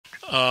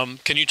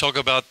Can you talk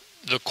about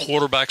the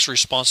quarterback's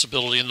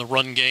responsibility in the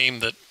run game,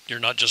 that you're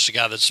not just a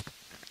guy that's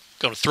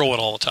going to throw it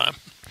all the time?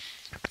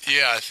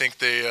 Yeah, I think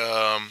they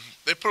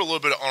put a little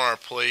bit on our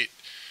plate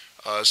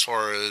as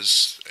far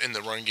as in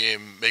the run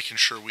game, making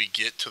sure we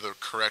get to the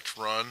correct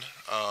run.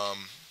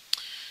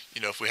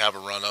 If we have a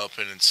run up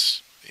and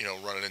it's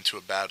running into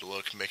a bad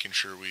look, making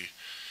sure we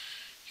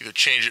either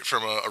change it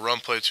from a run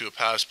play to a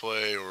pass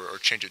play or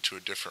change it to a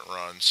different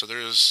run. So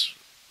there's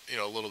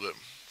a little bit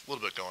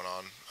going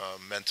on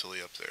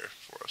mentally up there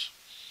for us.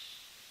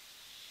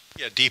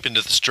 Yeah, deep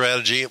into the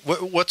strategy.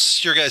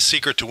 What's your guys'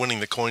 secret to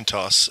winning the coin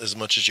toss as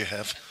much as you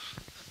have?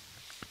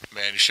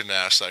 Man, you shouldn't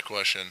ask that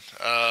question.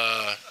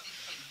 Yeah,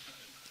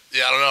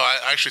 I don't know.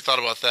 I actually thought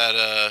about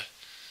that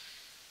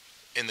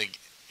in the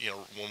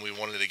when we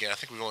won it again. I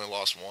think we've only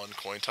lost one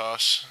coin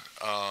toss,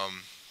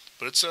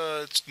 but it's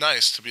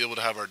nice to be able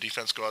to have our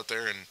defense go out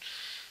there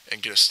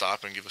and get a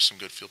stop and give us some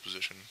good field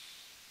position.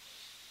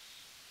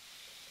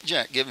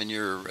 Jack, given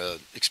your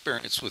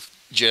experience with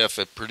Jeff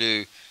at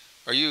Purdue,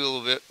 are you a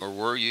little bit, or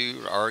are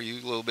you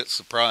a little bit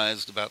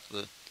surprised about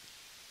the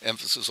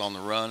emphasis on the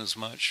run as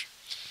much?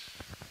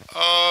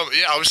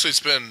 Yeah, obviously it's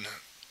been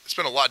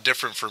a lot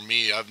different for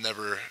me. I've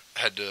never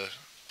had to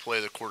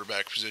play the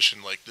quarterback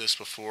position like this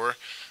before.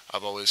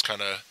 I've always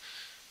kind of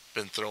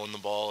been throwing the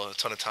ball a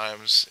ton of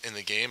times in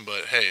the game,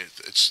 but hey,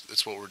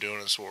 it's what we're doing.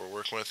 It's what we're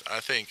working with. I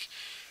think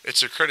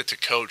it's a credit to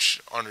Coach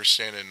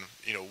understanding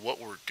what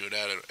we're good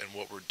at and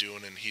what we're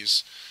doing, and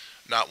he's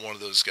not one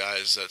of those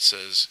guys that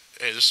says,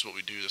 hey, this is what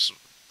we do. This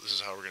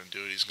is how we're going to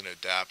do it. He's going to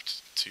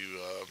adapt to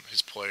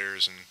his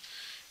players and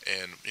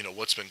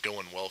what's been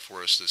going well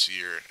for us this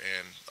year.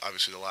 And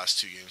obviously the last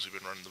two games we've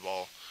been running the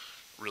ball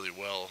really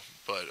well.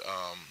 But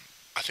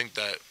I think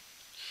that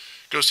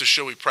goes to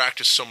show we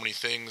practice so many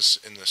things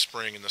in the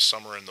spring, in the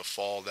summer, and the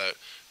fall that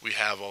we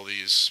have all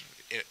these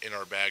in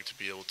our bag to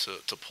be able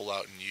to pull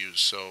out and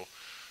use. So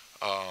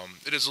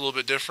it is a little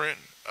bit different.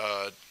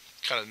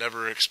 Kind of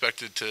never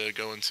expected to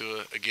go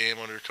into a game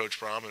under Coach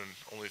Brom and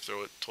only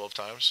throw it 12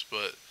 times.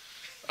 But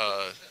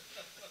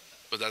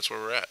that's where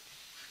we're at.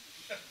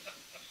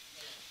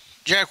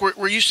 Jack,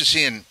 we're used to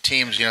seeing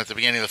teams, at the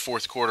beginning of the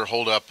fourth quarter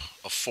hold up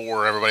a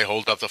 4, everybody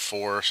hold up the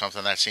 4 or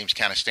something. That seems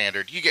kind of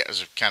standard. You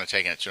guys are kind of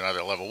taking it to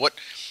another level. What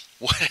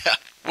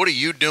are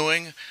you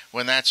doing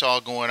when that's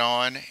all going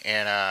on?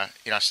 And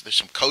so there's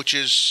some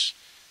coaches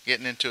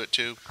getting into it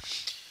too.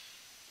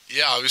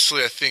 Yeah,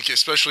 obviously, I think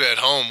especially at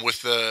home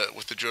with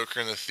the Joker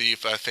and the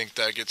Thief, I think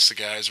that gets the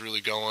guys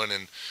really going.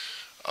 And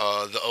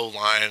the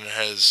O-line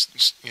has,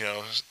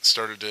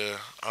 started to,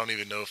 I don't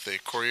even know if they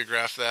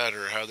choreographed that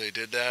or how they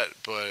did that,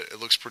 but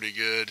it looks pretty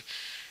good.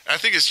 And I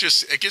think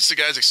it gets the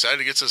guys excited,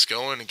 it gets us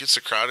going, it gets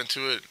the crowd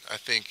into it. I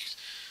think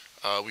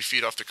we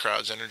feed off the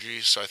crowd's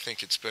energy, so I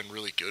think it's been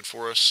really good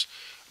for us.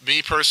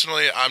 Me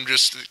personally, I'm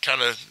just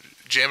kind of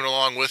jamming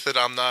along with it.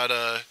 I'm not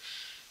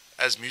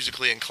as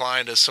musically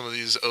inclined as some of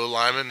these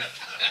O-linemen.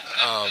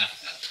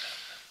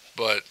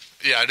 But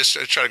yeah, I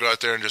try to go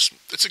out there and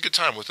it's a good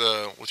time with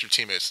your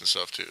teammates and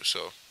stuff too.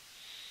 So,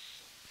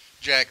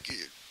 Jack,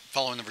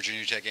 following the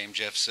Virginia Tech game,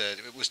 Jeff said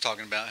it was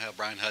talking about how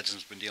Brian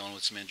Hudson's been dealing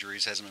with some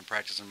injuries, hasn't been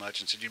practicing much,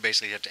 and said you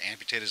basically have to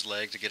amputate his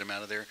leg to get him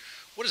out of there.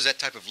 What does that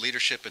type of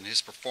leadership and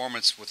his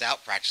performance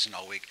without practicing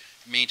all week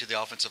mean to the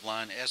offensive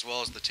line as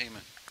well as the team?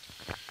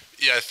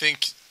 Yeah, I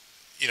think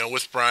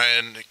with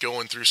Brian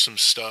going through some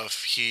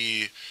stuff,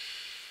 he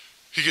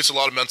gets a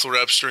lot of mental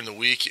reps during the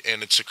week,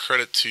 and it's a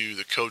credit to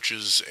the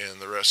coaches and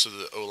the rest of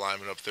the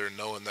O-linemen up there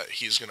knowing that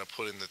he's going to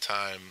put in the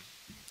time,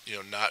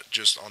 not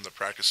just on the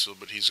practice field,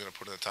 but he's going to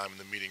put in the time in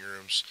the meeting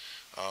rooms,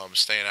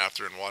 staying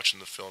after and watching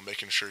the film,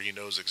 making sure he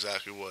knows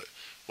exactly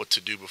what to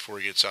do before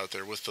he gets out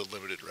there with the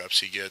limited reps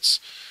he gets.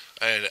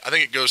 And I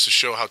think it goes to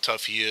show how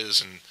tough he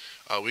is,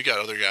 and we got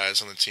other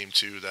guys on the team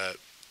too that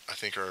I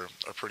think are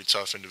pretty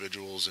tough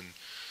individuals, and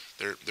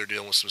they're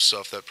dealing with some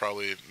stuff that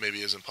probably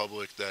maybe isn't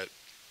public that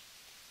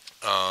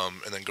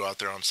and then go out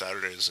there on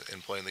Saturdays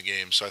and play in the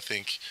game. So I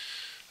think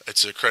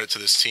it's a credit to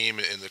this team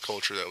and the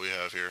culture that we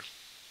have here.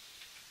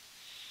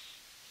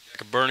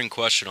 A burning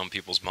question on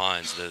people's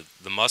minds.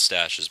 The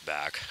mustache is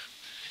back,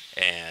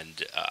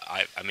 and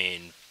I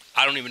mean,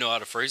 I don't even know how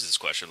to phrase this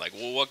question. Like,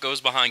 well, what goes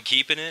behind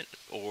keeping it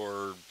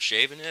or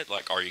shaving it?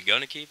 Like, are you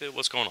gonna keep it?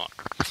 What's going on?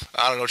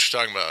 I don't know what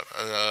you're talking about.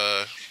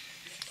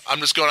 I'm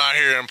just going out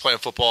here and I'm playing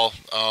football.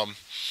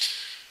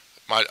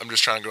 I'm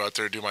just trying to go out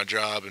there, do my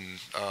job, and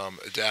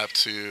adapt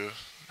to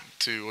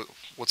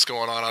what's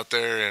going on out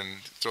there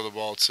and throw the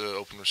ball to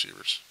open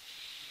receivers.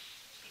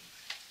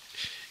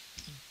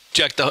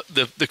 Jack,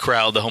 the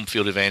crowd, the home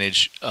field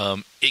advantage,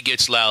 it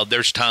gets loud.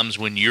 There's times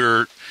when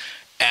you're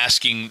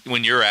asking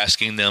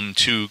them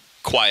to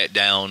quiet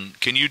down.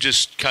 Can you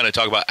just kind of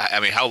talk about, I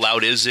mean, how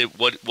loud is it?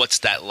 What's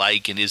that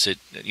like? And is it,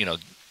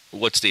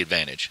 what's the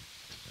advantage?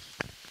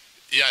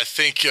 Yeah, I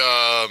think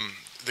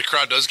the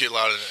crowd does get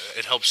loud, and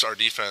it helps our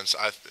defense.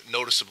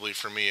 Noticeably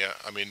for me,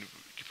 I mean,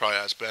 you probably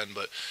asked Ben,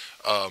 but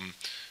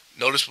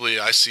noticeably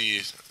I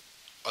see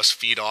us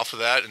feed off of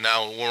that. And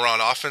now when we're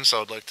on offense, I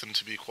would like them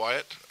to be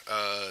quiet.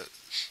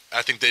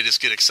 I think they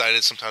just get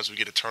excited. Sometimes we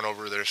get a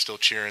turnover, they're still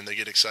cheering, they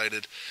get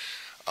excited.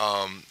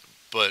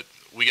 But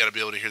we got to be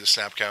able to hear the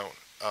snap count.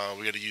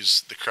 We got to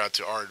use the crowd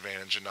to our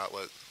advantage and not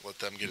let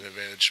them get an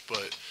advantage.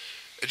 But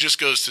it just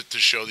goes to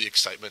show the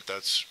excitement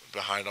that's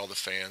behind all the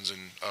fans,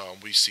 and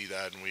we see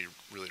that, and we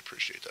really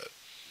appreciate that.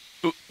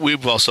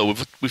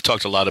 We've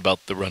talked a lot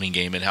about the running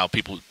game and how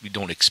we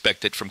don't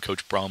expect it from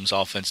Coach Brom's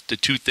offense. The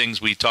two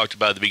things we talked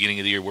about at the beginning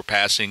of the year were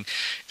passing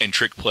and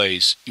trick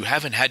plays. You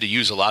haven't had to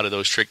use a lot of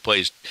those trick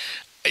plays.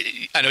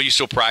 I know you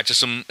still practice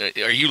them.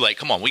 Are you like,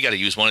 come on, we got to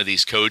use one of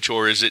these, Coach,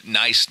 or is it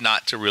nice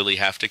not to really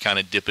have to kind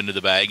of dip into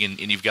the bag and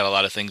you've got a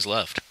lot of things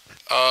left?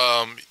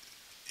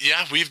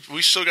 Yeah,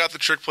 we still got the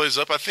trick plays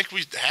up. I think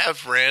we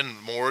have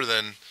ran more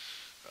than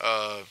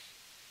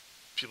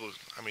people.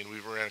 I mean,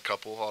 we've ran a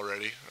couple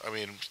already. I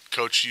mean,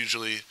 Coach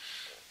usually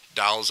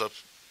dials up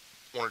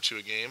one or two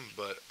a game,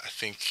 but I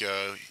think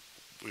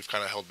we've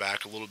kind of held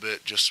back a little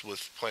bit just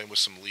with playing with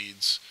some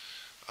leads,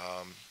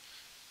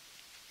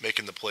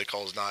 making the play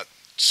calls not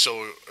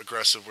so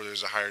aggressive where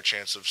there's a higher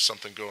chance of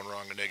something going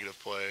wrong, a negative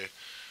play.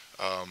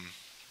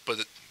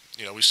 But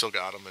we still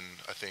got them, and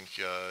I think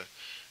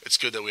it's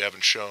good that we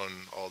haven't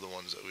shown all the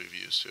ones that we've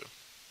used to.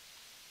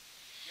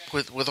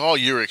 With all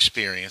your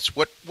experience,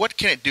 what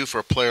can it do for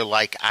a player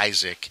like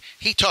Isaac?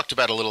 He talked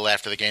about a little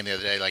after the game the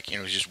other day, like,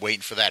 he's just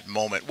waiting for that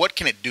moment. What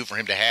can it do for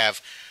him to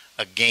have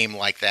a game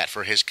like that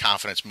for his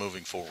confidence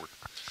moving forward?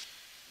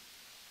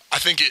 I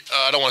think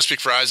I don't want to speak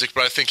for Isaac,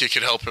 but I think it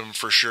could help him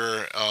for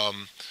sure.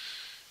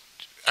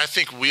 I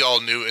think we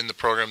all knew in the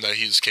program that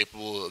he's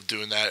capable of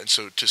doing that, and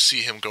so to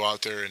see him go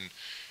out there and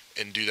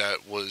do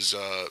that was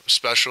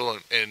special.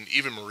 And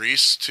even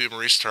Maurice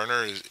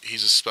Turner,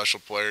 he's a special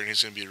player, and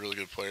he's going to be a really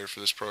good player for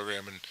this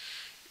program, and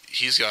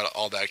he's got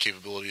all that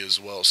capability as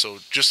well. So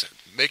just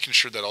making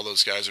sure that all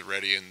those guys are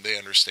ready and they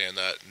understand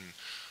that, and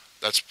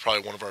that's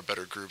probably one of our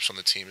better groups on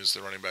the team is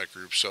the running back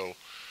group. So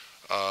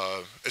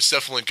it's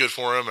definitely good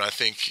for him, and I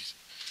think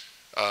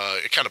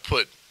it kind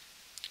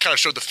of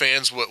showed the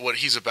fans what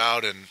he's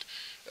about, and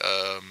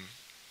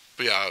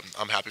but yeah,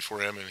 I'm happy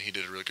for him, and he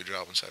did a really good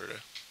job on Saturday.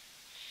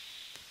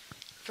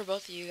 For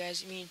both of you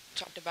guys, you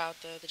talked about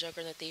the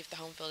Joker and the Thief, the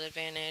home field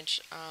advantage,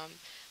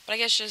 but I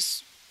guess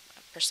just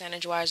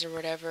percentage-wise or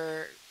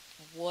whatever,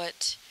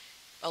 what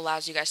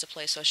allows you guys to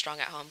play so strong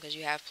at home? Because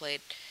you have played,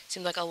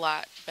 seems like a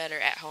lot better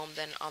at home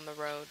than on the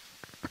road.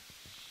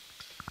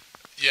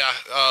 Yeah,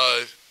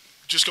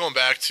 just going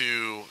back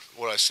to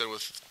what I said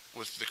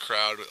with the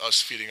crowd,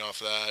 us feeding off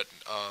that,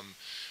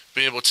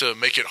 being able to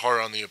make it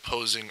hard on the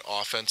opposing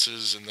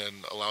offenses and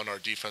then allowing our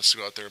defense to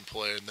go out there and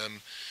play, and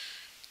them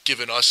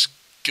giving us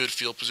good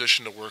field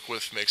position to work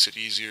with makes it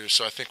easier.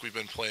 So I think we've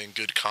been playing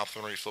good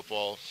complementary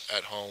football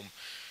at home,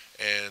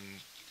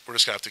 and we're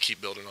just going to have to keep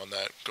building on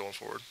that going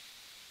forward.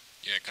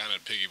 Yeah, kind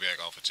of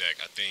piggyback off of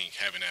Jack. I think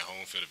having that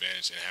home field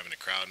advantage and having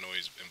the crowd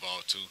noise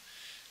involved too,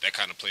 that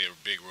kind of played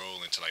a big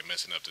role into like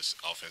messing up this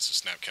offensive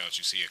snap counts.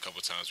 You see a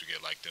couple times we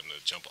get like them to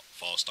jump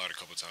false start a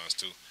couple times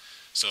too.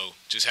 So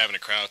just having a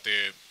crowd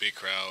there, big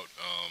crowd,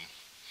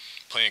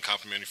 playing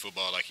complementary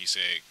football like he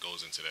said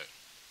goes into that.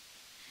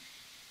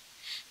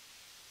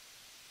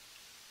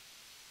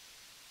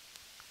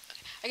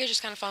 I guess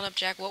just kind of following up,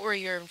 Jack, what were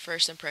your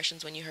first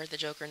impressions when you heard the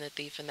Joker and the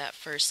Thief in that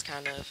first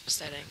kind of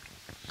setting?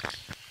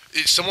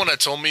 Someone had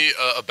told me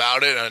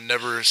about it, and I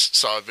never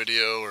saw a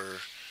video or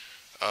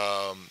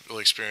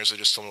really experienced it.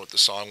 Just told me what the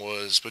song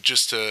was. But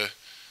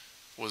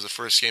was the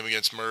first game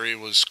against Murray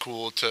was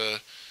cool to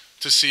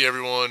see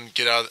everyone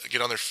get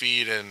on their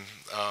feet and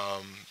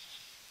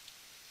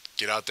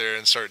get out there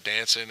and start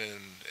dancing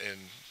and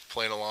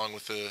playing along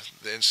with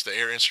the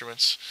air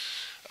instruments.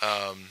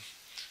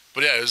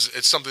 But yeah,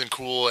 it's something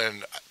cool,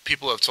 and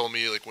people have told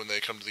me like when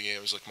they come to the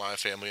games, like my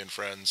family and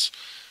friends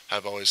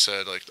have always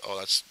said like, oh,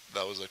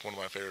 that was like one of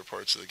my favorite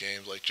parts of the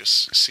games, like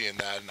just seeing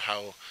that and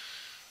how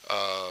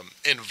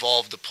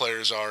involved the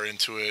players are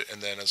into it,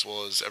 and then as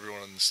well as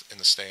everyone in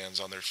the stands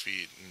on their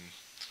feet,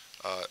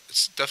 and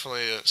it's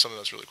definitely something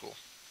that's really cool.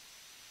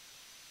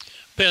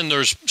 Ben,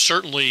 there's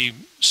certainly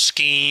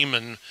scheme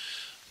and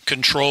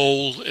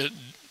control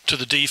to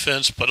the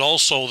defense, but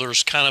also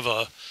there's kind of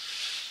a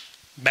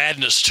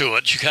madness to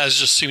it. You guys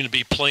just seem to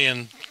be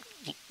playing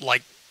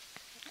like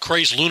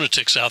crazed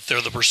lunatics out there,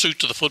 the pursuit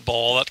to the football,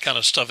 all that kind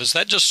of stuff. Is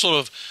that just sort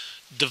of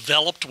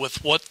developed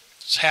with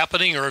what's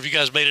happening, or have you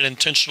guys made an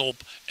intentional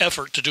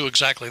effort to do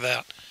exactly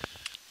that?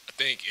 I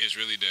think it's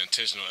really the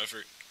intentional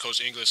effort.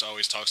 Coach Inglis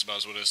always talks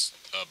about with us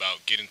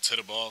about getting to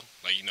the ball.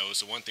 Like,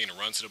 it's the one thing to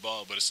run to the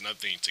ball, but it's another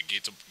thing to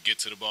get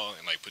to the ball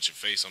and like put your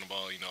face on the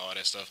ball, all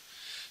that stuff.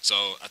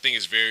 So I think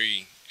it's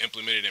very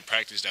implemented in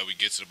practice that we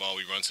get to the ball,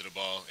 we run to the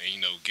ball,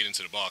 and getting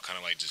to the ball kind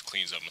of like just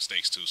cleans up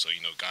mistakes too. So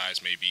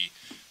guys may be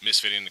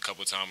misfitting a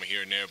couple of times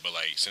here and there, but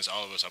like since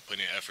all of us are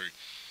putting in effort,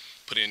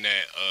 put in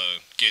that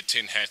get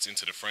 10 hats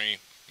into the frame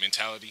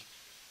mentality,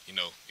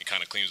 it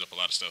kind of cleans up a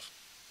lot of stuff.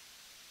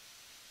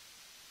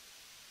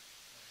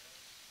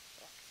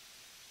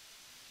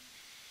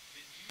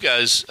 You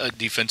guys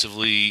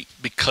defensively,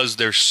 because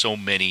there's so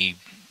many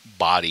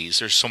bodies,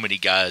 there's so many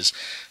guys.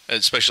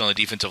 especially on the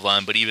defensive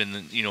line, but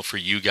even, for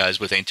you guys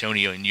with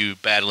Antonio and you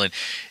battling,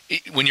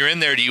 when you're in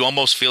there, do you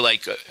almost feel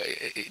like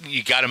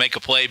you got to make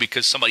a play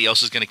because somebody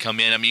else is going to come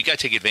in? I mean, you got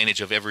to take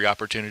advantage of every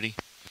opportunity.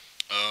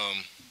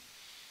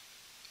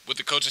 With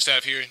the coaching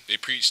staff here, they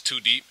preach too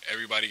deep.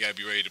 Everybody got to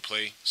be ready to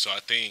play. So I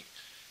think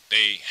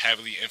they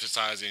heavily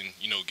emphasizing,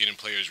 getting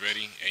players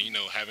ready. And,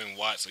 having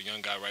Watts, a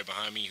young guy right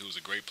behind me who's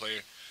a great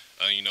player,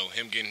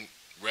 him getting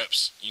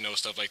reps,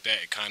 stuff like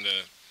that, it kind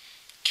of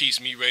keeps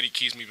me ready,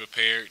 keeps me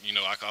prepared.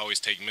 I can always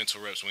take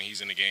mental reps when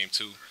he's in the game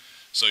too.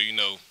 So,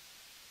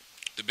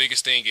 the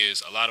biggest thing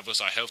is a lot of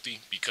us are healthy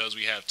because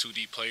we have two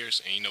deep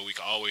players and, we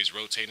can always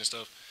rotate and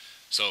stuff.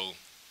 So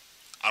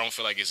I don't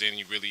feel like it's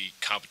any really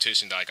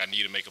competition that, I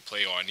need to make a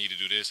play or I need to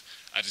do this.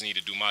 I just need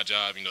to do my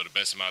job, the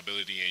best of my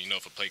ability. And,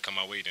 if a play come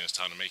my way, then it's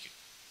time to make it.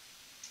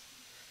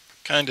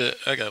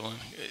 I got one.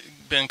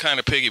 Been kind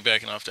of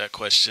piggybacking off that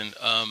question.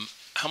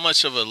 How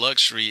much of a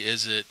luxury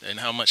is it and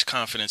how much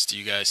confidence do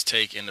you guys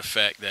take in the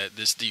fact that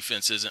this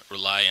defense isn't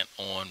reliant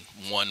on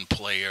one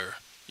player,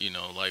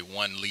 like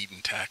one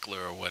leading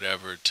tackler or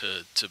whatever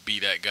to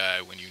be that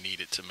guy when you need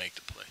it to make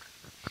the play?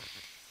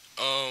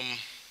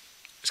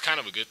 It's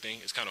kind of a good thing.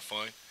 It's kind of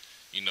fun.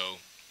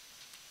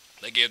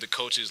 They give the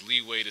coaches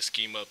leeway to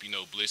scheme up,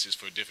 blitzes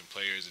for different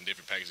players and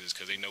different packages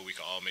because they know we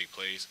can all make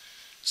plays.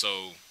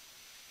 So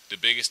the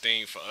biggest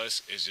thing for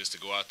us is just to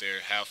go out there,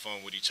 have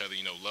fun with each other,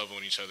 love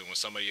on each other. When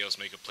somebody else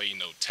make a play,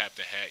 tap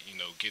the hat,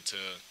 get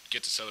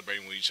to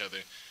celebrating with each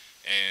other.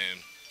 And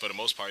for the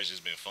most part, it's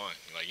just been fun.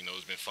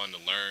 It's been fun to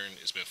learn.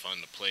 It's been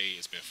fun to play.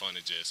 It's been fun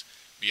to just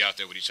be out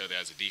there with each other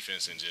as a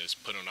defense and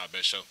just put on our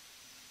best show.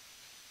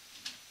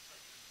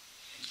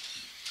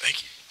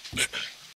 Thank you.